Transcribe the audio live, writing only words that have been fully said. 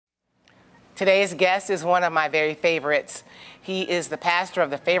Today's guest is one of my very favorites. He is the pastor of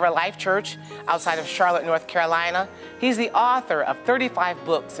the Favor Life Church outside of Charlotte, North Carolina. He's the author of 35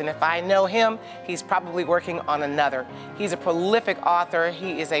 books, and if I know him, he's probably working on another. He's a prolific author.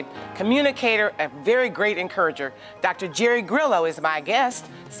 He is a communicator, a very great encourager. Dr. Jerry Grillo is my guest.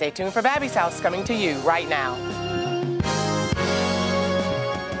 Stay tuned for Babby's House, coming to you right now.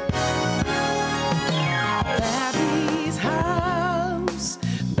 Babby's house,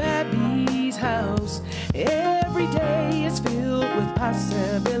 Babby's house. Every day is filled with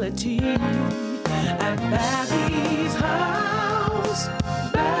possibility. At Babby's house,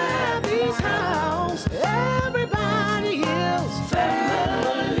 Babby's house. Everybody is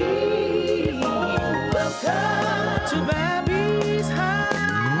family. Welcome to Babby's house.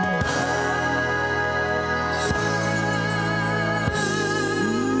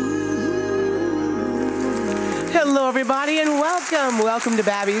 Hello, everybody, and welcome. Welcome to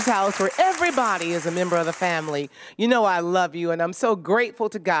Babby's House, where everybody is a member of the family. You know I love you, and I'm so grateful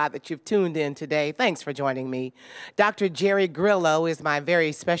to God that you've tuned in today. Thanks for joining me. Dr. Jerry Grillo is my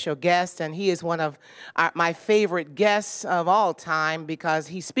very special guest, and he is one of my favorite guests of all time because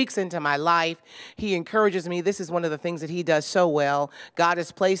he speaks into my life. He encourages me. This is one of the things that he does so well. God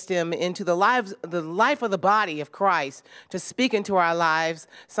has placed him into the life of the body of Christ to speak into our lives,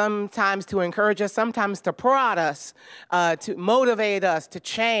 sometimes to encourage us, sometimes to prod us, to motivate us to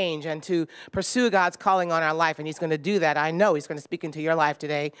change and to pursue God's calling on our life. And he's going to do that. I know he's going to speak into your life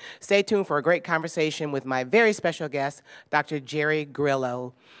today. Stay tuned for a great conversation with my very special guest, Dr. Jerry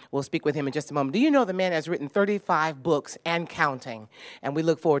Grillo. We'll speak with him in just a moment. Do you know the man has written 35 books and counting? And we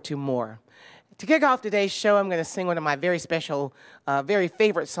look forward to more. To kick off today's show, I'm going to sing one of my very special, very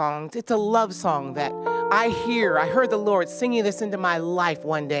favorite songs. It's a love song that I heard the Lord singing this into my life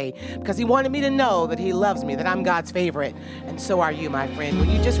one day because he wanted me to know that he loves me, that I'm God's favorite. And so are you, my friend. Will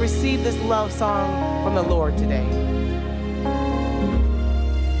you just receive this love song from the Lord today?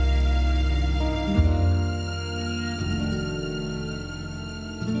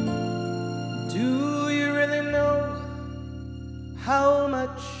 Do you really know how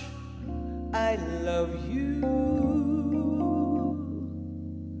much I love you?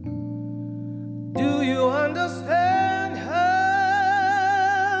 Do you understand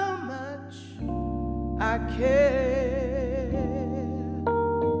how much I care?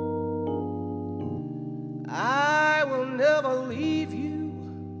 I will never leave you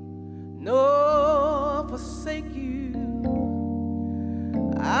nor forsake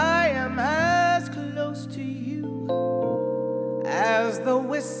you. I am as close to you as the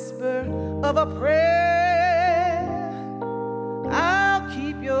whisper of a prayer. I'll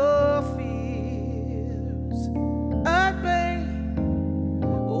keep your fears at bay,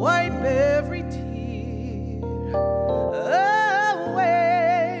 wipe every tear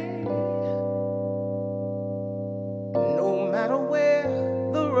away. No matter where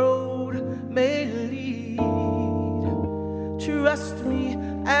the road may lead, trust me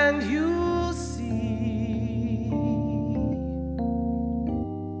and you'll see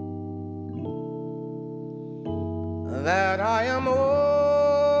that I am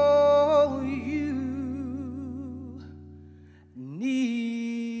all you need.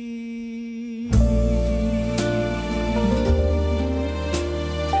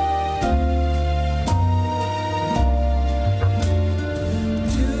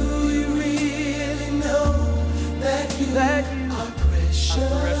 Do you really know that you are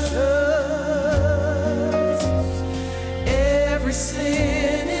precious? Every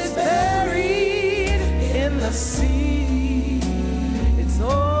sin is buried in the sea. It's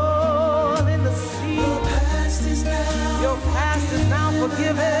all in the sea. Your past is now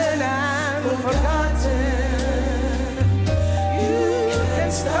forgiven and forgotten. You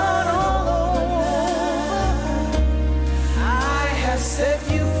can start all over. I have set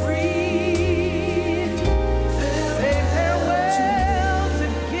you free. Say farewell to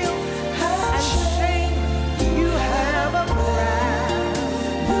guilt and shame. You have a brand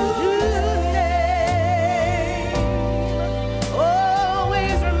new day.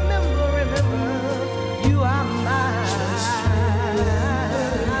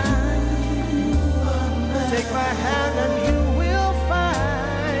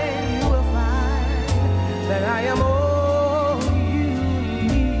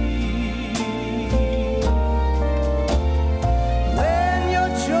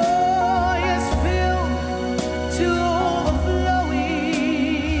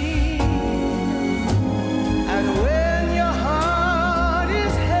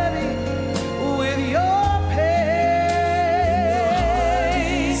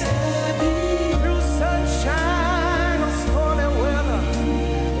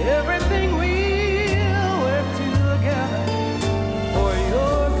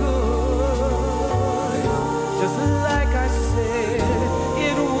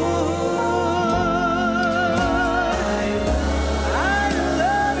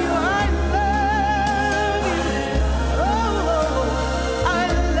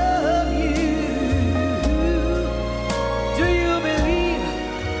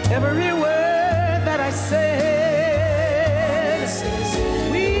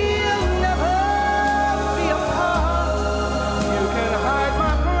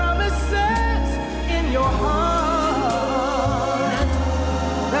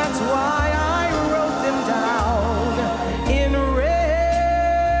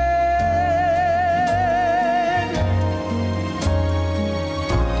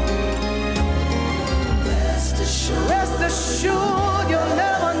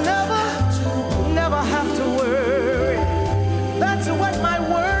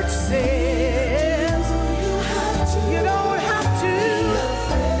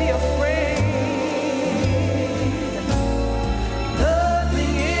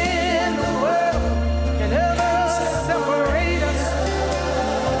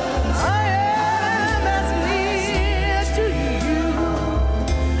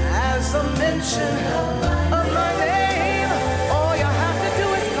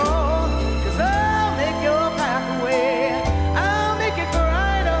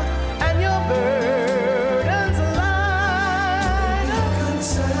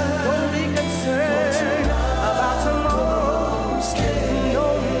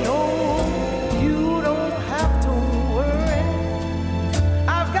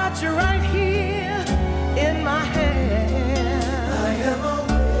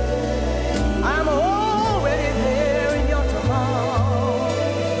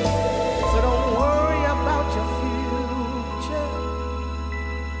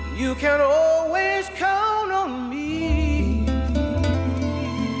 You can always count on me.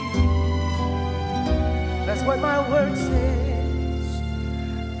 That's what my word says.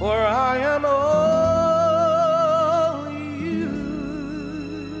 For I am all you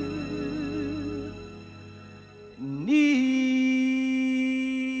need.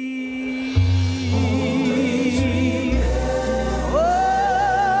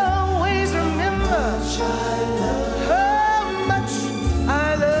 Always remember how much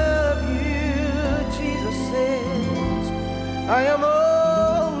I love you. Jesus says, I am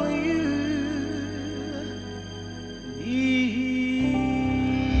all you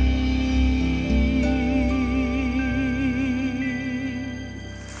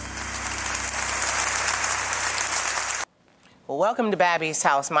Well, welcome to Babby's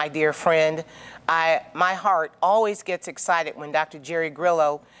House, my dear friend. My heart always gets excited when Dr. Jerry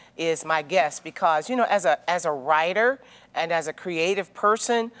Grillo is my guest because, you know, as a writer and as a creative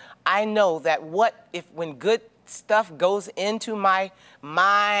person, I know that when good stuff goes into my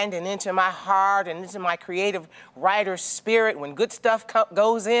mind and into my heart and into my creative writer's spirit, when good stuff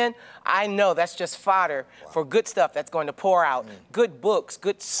goes in, I know that's just fodder for good stuff that's going to pour out. Good books,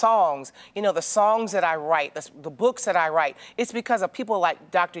 good songs. You know, the songs that I write, the books that I write, it's because of people like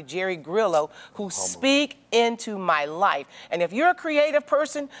Dr. Jerry Grillo who speak into my life. And if you're a creative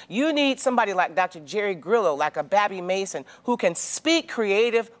person, you need somebody like Dr. Jerry Grillo, like a Babby Mason, who can speak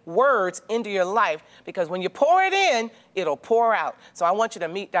creative words into your life, because when you pour it in, it'll pour out. So I want you to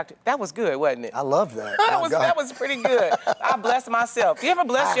meet Dr. That was good, wasn't it? I love that. that was pretty good. I blessed myself. You ever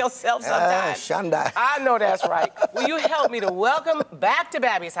bless yourself sometimes? Shanda. I know that's right. Will you help me to welcome back to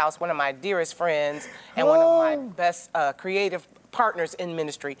Babby's House one of my dearest friends and one of my best creative partners in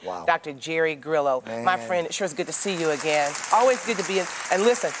ministry, Dr. Jerry Grillo. Man. My friend, it sure is good to see you again. Always good to be in. And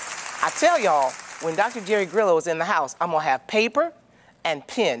listen, I tell y'all, when Dr. Jerry Grillo is in the house, I'm going to have paper and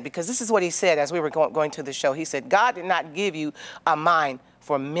pen, because this is what he said as we were going to the show. He said, God did not give you a mind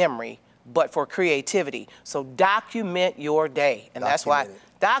for memory, but for creativity. So document your day. And that's why,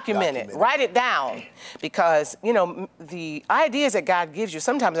 document it. Write it down. Because, you know, the ideas that God gives you,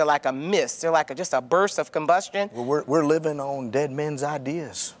 sometimes they're like a mist. They're like just a burst of combustion. Well, we're living on dead men's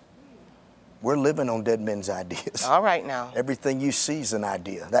ideas. We're living on dead men's ideas. All right now. Everything you see is an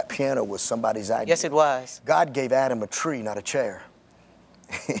idea. That piano was somebody's idea. Yes, it was. God gave Adam a tree, not a chair.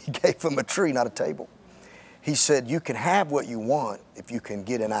 He gave him a tree, not a table. He said, you can have what you want if you can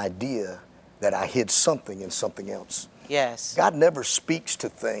get an idea that I hid something in something else. Yes. God never speaks to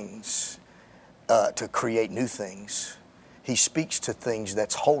things to create new things. He speaks to things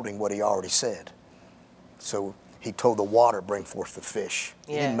that's holding what he already said. So he told the water, bring forth the fish.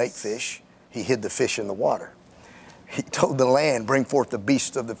 He didn't make fish. He hid the fish in the water. He told the land, bring forth the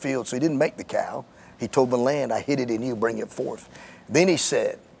beasts of the field. So he didn't make the cow. He told the land, I hid it in you, bring it forth. Then he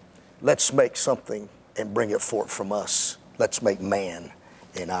said, let's make something and bring it forth from us. Let's make man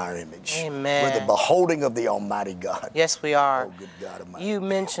in our image. Amen. We're the beholding of the Almighty God. Yes, we are. Oh, good God Almighty. You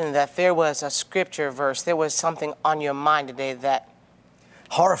mentioned that there was a scripture verse. There was something on your mind today that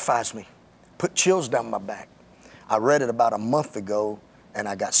horrifies me, put chills down my back. I read it about a month ago, and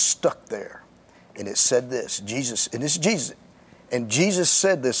I got stuck there. And it said this, Jesus, and it's Jesus. And Jesus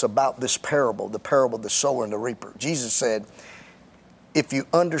said this about this parable, the parable of the sower and the reaper. Jesus said, if you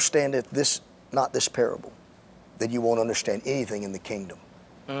understand it, not this parable, then you won't understand anything in the kingdom.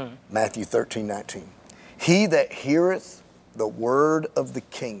 Matthew 13:19. He that heareth the word of the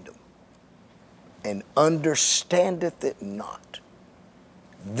kingdom and understandeth it not,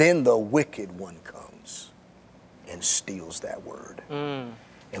 then the wicked one comes and steals that word. And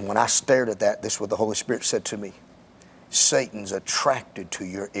when I stared at that, this is what the Holy Spirit said to me. Satan's attracted to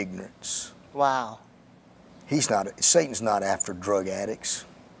your ignorance. Wow. Satan's not after drug addicts.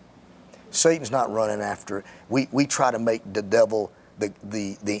 Satan's not running after, we try to make the devil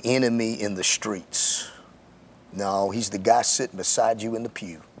the enemy in the streets. No, he's the guy sitting beside you in the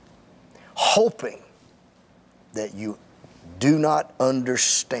pew, hoping that you do not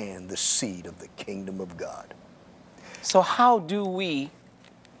understand the seed of the kingdom of God. So how do we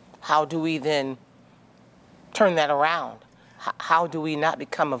then turn that around? How do we not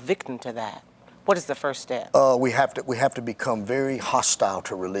become a victim to that? What is the first step? We have to become very hostile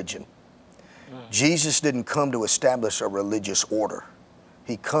to religion. Jesus didn't come to establish a religious order.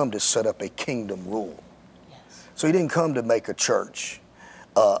 He come to set up a kingdom rule. Yes. So he didn't come to make a church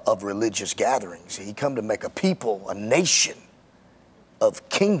of religious gatherings. He come to make a people, a nation of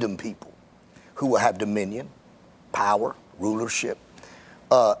kingdom people who will have dominion, power, rulership.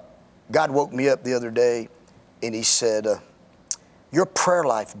 God woke me up the other day and he said, your prayer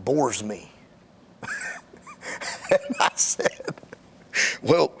life bores me. And I said,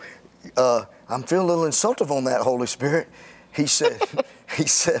 well, I'm feeling a little insultive on that, Holy Spirit. He said, he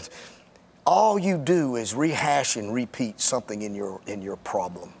said, all you do is rehash and repeat something in your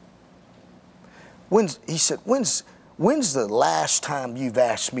problem. He said, when's the last time you've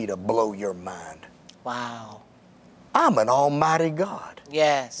asked me to blow your mind? Wow. I'm an almighty God.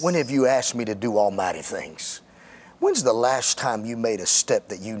 Yes. When have you asked me to do almighty things? When's the last time you made a step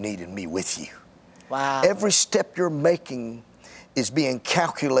that you needed me with you? Wow. Every step you're making is being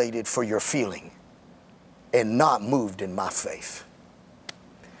calculated for your feeling and not moved in my faith,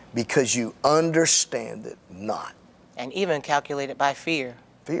 because you understand it not. And even calculated by fear.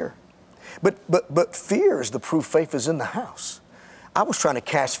 Fear. But fear is the proof faith is in the house. I was trying to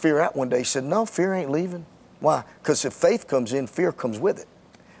cast fear out one day. He said, no, fear ain't leaving. Why? Because if faith comes in, fear comes with it.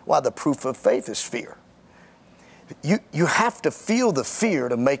 Why? The proof of faith is fear. You have to feel the fear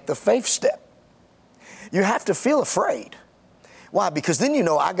to make the faith step. You have to feel afraid. Why? Because then you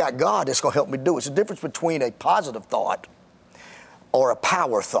know I got God that's going to help me do it. It's the difference between a positive thought or a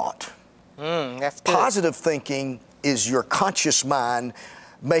power thought. That's good. Positive thinking is your conscious mind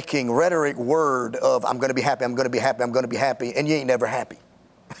making rhetoric word of I'm going to be happy, I'm going to be happy, I'm going to be happy, and you ain't never happy.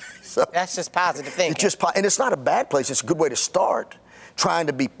 So that's just positive thinking. It's just, and it's not a bad place. It's a good way to start, trying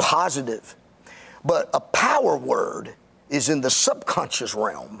to be positive. But a power word is in the subconscious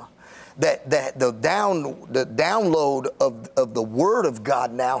realm. That the download of the Word of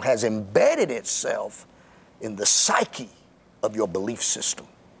God now has embedded itself in the psyche of your belief system.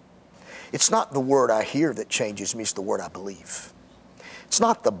 It's not the word I hear that changes me, it's the word I believe. It's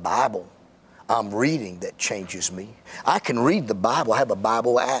not the Bible I'm reading that changes me. I can read the Bible, I have a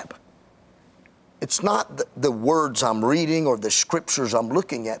Bible app. It's not the words I'm reading or the scriptures I'm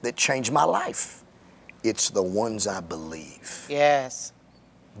looking at that change my life. It's the ones I believe. Yes.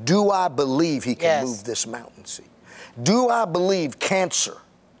 Do I believe he can Yes. move this mountain? See? Do I believe cancer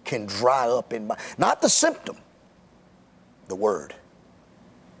can dry up in my, not the symptom, the word.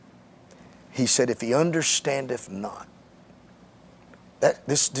 He said, if he understandeth not.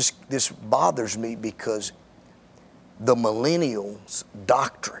 This bothers me because the millennials'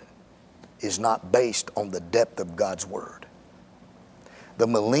 doctrine is not based on the depth of God's word. The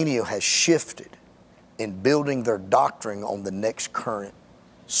millennial has shifted in building their doctrine on the next current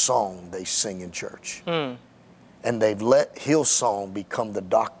song they sing in church. And they've let Hillsong become the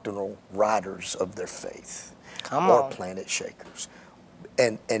doctrinal writers of their faith. Or planet shakers.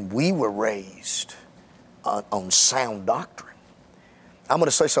 And we were raised on sound doctrine. I'm going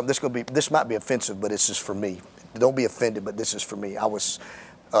to say something. This might be offensive, but this is for me. Don't be offended, but this is for me. I'm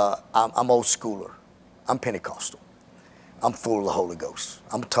old schooler. I'm Pentecostal. I'm full of the Holy Ghost.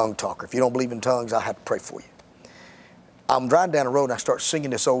 I'm a tongue talker. If you don't believe in tongues, I'll have to pray for you. I'm driving down the road and I start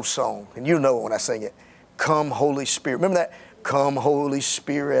singing this old song. And you know it when I sing it. Come, Holy Spirit. Remember that? Come, Holy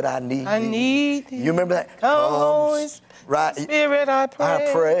Spirit, I need thee. I need thee. You remember that? Come, Holy right, Spirit, I pray.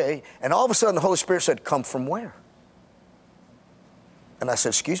 I pray. And all of a sudden the Holy Spirit said, come from where? And I said,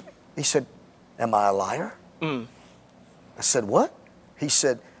 excuse me? He said, am I a liar? I said, what? He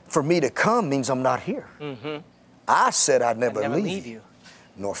said, for me to come means I'm not here. I said I'd never leave you,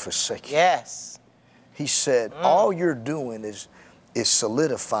 nor forsake you. Yes. He said, all you're doing is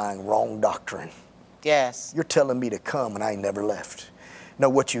solidifying wrong doctrine. Yes. You're telling me to come and I ain't never left. No,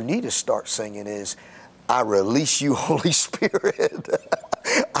 what you need to start singing is, I release you, Holy Spirit.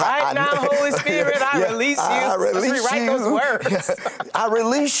 Right now, Holy Spirit, I release you. I release Let's rewrite those words. I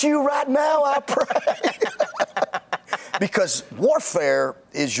release you right now, I pray. Because warfare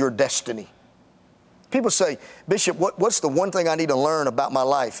is your destiny. People say, Bishop, what's the one thing I need to learn about my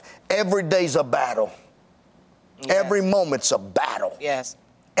life? Every day's a battle. Yes. Every moment's a battle. Yes.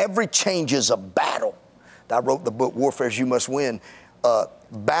 Every change is a battle. I wrote the book, Warfare You Must Win.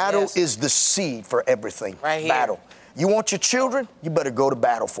 Battle is the seed for everything. Right here. Battle. You want your children? You better go to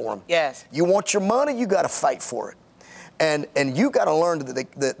battle for them. Yes. You want your money? You got to fight for it. And you got to learn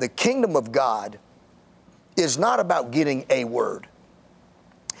that the kingdom of God is not about getting a word.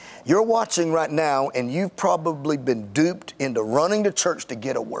 You're watching right now, and you've probably been duped into running to church to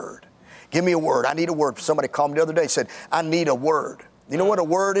get a word. Give me a word. I need a word. Somebody called me the other day and said, I need a word. You know what a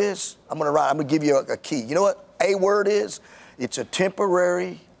word is? I'm going to give you a key. You know what a word is? It's a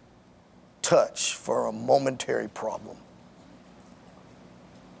temporary touch for a momentary problem.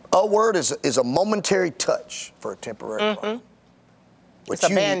 A word is a momentary touch for a temporary problem. It's a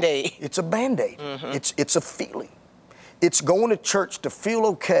Band-Aid. It's a Band-Aid. It's a feeling. It's going to church to feel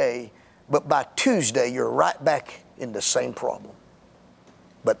okay, but by Tuesday, you're right back in the same problem.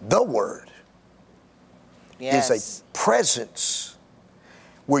 But the word is a presence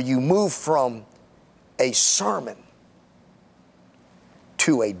where you move from a sermon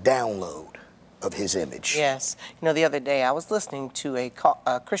to a download of his image. Yes. You know, the other day I was listening to a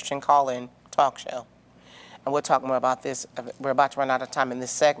Christian call-in talk show. And we'll talk more about this. We're about to run out of time in this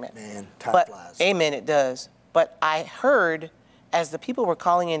segment. Man, time flies. Amen, it does. But I heard, as the people were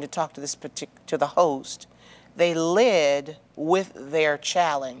calling in to talk to to the host, they led with their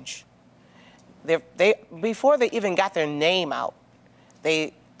challenge. Before they even got their name out,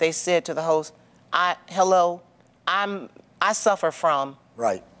 they said to the host, I suffer from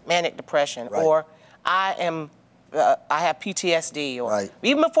manic depression, or I have PTSD, or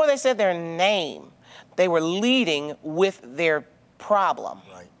even before they said their name, they were leading with their problem.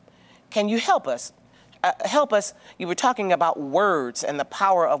 Can you help us? You were talking about words and the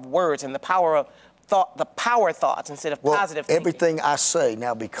power of words and the power of thought, the power thoughts instead of positive thinking. Everything I say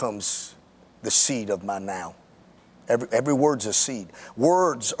now becomes the seed of my now. Every word's a seed.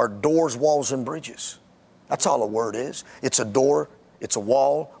 Words are doors, walls, and bridges. That's all a word is. It's a door, it's a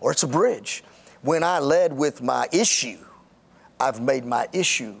wall, or it's a bridge. When I led with my issue, I've made my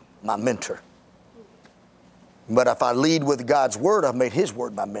issue my mentor. But if I lead with God's word, I've made his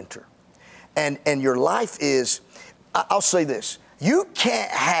word my mentor. And your life is, I'll say this, you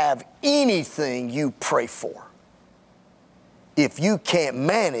can't have anything you pray for if you can't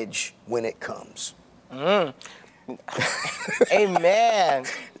manage when it comes. Amen.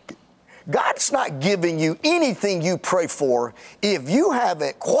 God's not giving you anything you pray for if you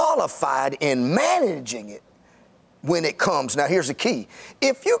haven't qualified in managing it when it comes. Now, here's the key.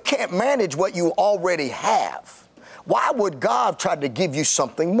 If you can't manage what you already have, why would God try to give you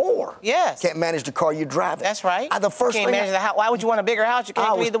something more? Yes. Can't manage the car you're driving. That's right. The first you can't manage the house. Why would you want a bigger house? You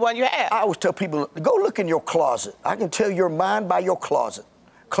can't leave the one you have. I always tell people, go look in your closet. I can tell your mind by your closet.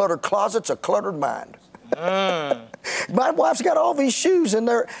 Cluttered closet's a cluttered mind. My wife's got all these shoes, and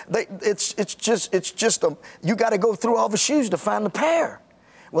it's just you got to go through all the shoes to find the pair.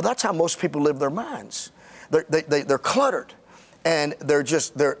 Well, that's how most people live their minds. They're cluttered, and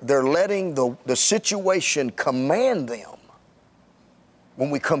they're letting the situation command them. When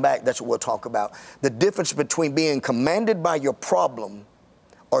we come back, that's what we'll talk about. The difference between being commanded by your problem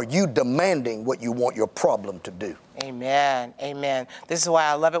or you demanding what you want your problem to do. Amen. Amen. This is why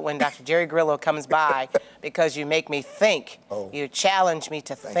I love it when Dr. Jerry Grillo comes by, because you make me think. You challenge me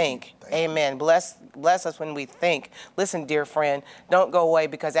to think. Amen. Bless us when we think. Listen, dear friend, don't go away,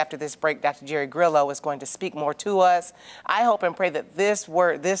 because after this break, Dr. Jerry Grillo is going to speak more to us. I hope and pray that this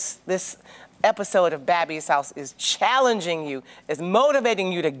episode of Babby's House is challenging you, is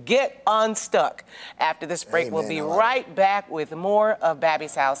motivating you to get unstuck. After this break, we'll be right back with more of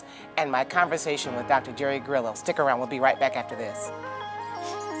Babby's House and my conversation with Dr. Jerry Grillo. Stick around. We'll be right back after this.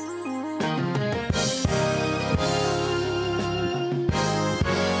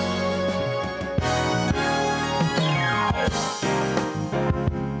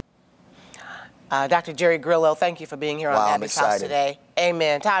 Dr. Jerry Grillo, thank you for being here on Babby's House today.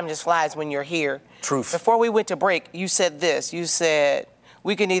 Amen. Time just flies when you're here. Truth. Before we went to break, you said this. You said,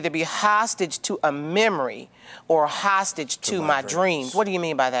 we can either be hostage to a memory or hostage to my dreams. What do you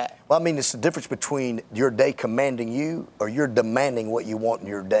mean by that? Well, I mean, it's the difference between your day commanding you or you're demanding what you want in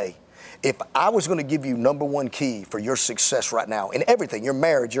your day. If I was going to give you number one key for your success right now in everything, your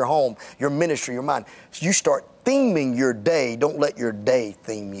marriage, your home, your ministry, your mind, you start theming your day. Don't let your day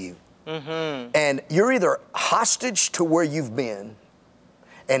theme you. And you're either hostage to where you've been,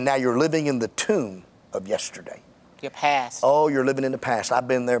 and now you're living in the tomb of yesterday. Your past. Oh, you're living in the past. I've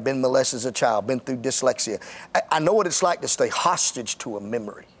been there, been molested as a child, been through dyslexia. I know what it's like to stay hostage to a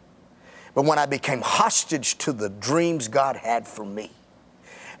memory. But when I became hostage to the dreams God had for me,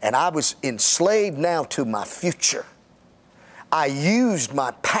 and I was enslaved now to my future, I used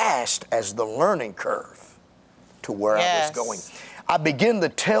my past as the learning curve to where I was going. I begin to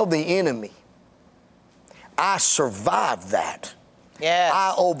tell the enemy, I survived that.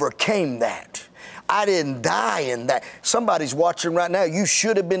 I overcame that. I didn't die in that. Somebody's watching right now. You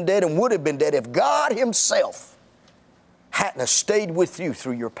should have been dead and would have been dead if God himself hadn't stayed with you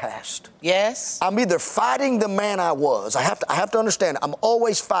through your past. I'm either fighting the man I was. I have to understand, I'm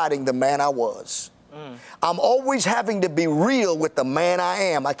always fighting the man I was. I'm always having to be real with the man I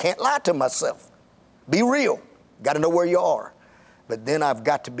am. I can't lie to myself. Be real. Got to know where you are. But then I've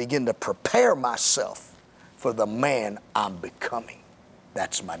got to begin to prepare myself for the man I'm becoming.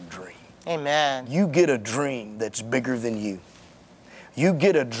 That's my dream. Amen. You get a dream that's bigger than you. You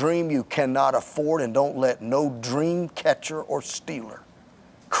get a dream you cannot afford, and don't let no dream catcher or stealer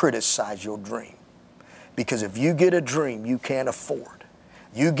criticize your dream. Because if you get a dream you can't afford,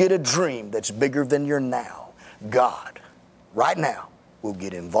 you get a dream that's bigger than your now, God, right now, will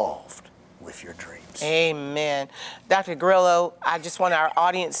get involved with your dreams. Amen. Dr. Grillo, I just want our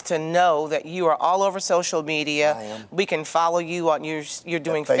audience to know that you are all over social media. I am. We can follow you on you're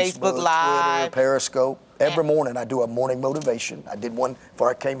doing Facebook, Live. Twitter, Periscope. Every morning I do a morning motivation. I did one before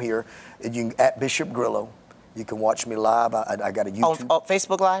I came here. And you at Bishop Grillo. You can watch me live. I got a YouTube. On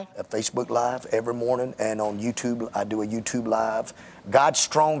Facebook Live? A Facebook Live every morning, and on YouTube, I do a YouTube Live. God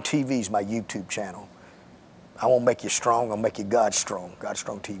Strong TV is my YouTube channel. I won't make you strong, I'll make you God Strong, God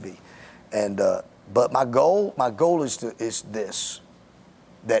Strong TV. And, but my goal is this,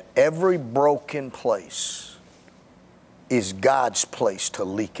 that every broken place is God's place to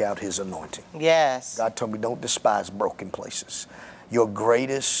leak out his anointing. Yes. God told me, don't despise broken places. Your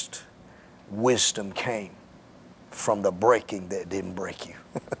greatest wisdom came from the breaking that didn't break you.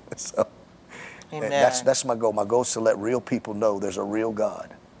 So, Amen. That's my goal. My goal is to let real people know there's a real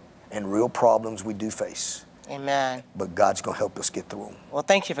God and real problems we do face. Amen. But God's going to help us get through them. Well,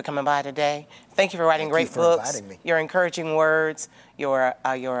 thank you for coming by today. Thank you for writing great books, your encouraging words, your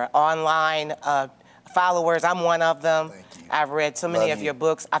online followers. I'm one of them. Thank you. I've read so many of your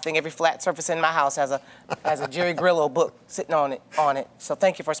books. I think every flat surface in my house has a Jerry Grillo book sitting on it. So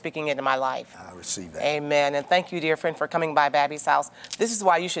thank you for speaking into my life. I receive that. Amen. And thank you, dear friend, for coming by Babby's house. This is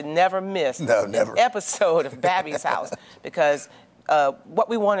why you should never miss never. an episode of Babby's house, because what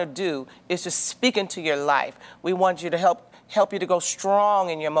we want to do is to speak into your life. We want you to help you to go strong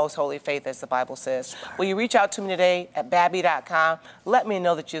in your most holy faith, as the Bible says. Will you reach out to me today at babby.com? Let me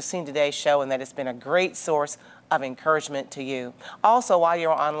know that you've seen today's show and that it's been a great source of encouragement to you. Also, while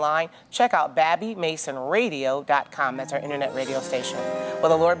you're online, check out BabbyMasonRadio.com. That's our internet radio station. Well,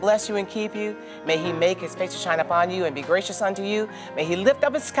 the Lord bless you and keep you. May he make his face to shine upon you and be gracious unto you. May he lift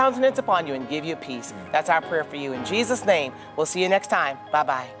up his countenance upon you and give you peace. That's our prayer for you. In Jesus' name, we'll see you next time.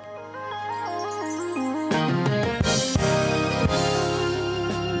 Bye-bye.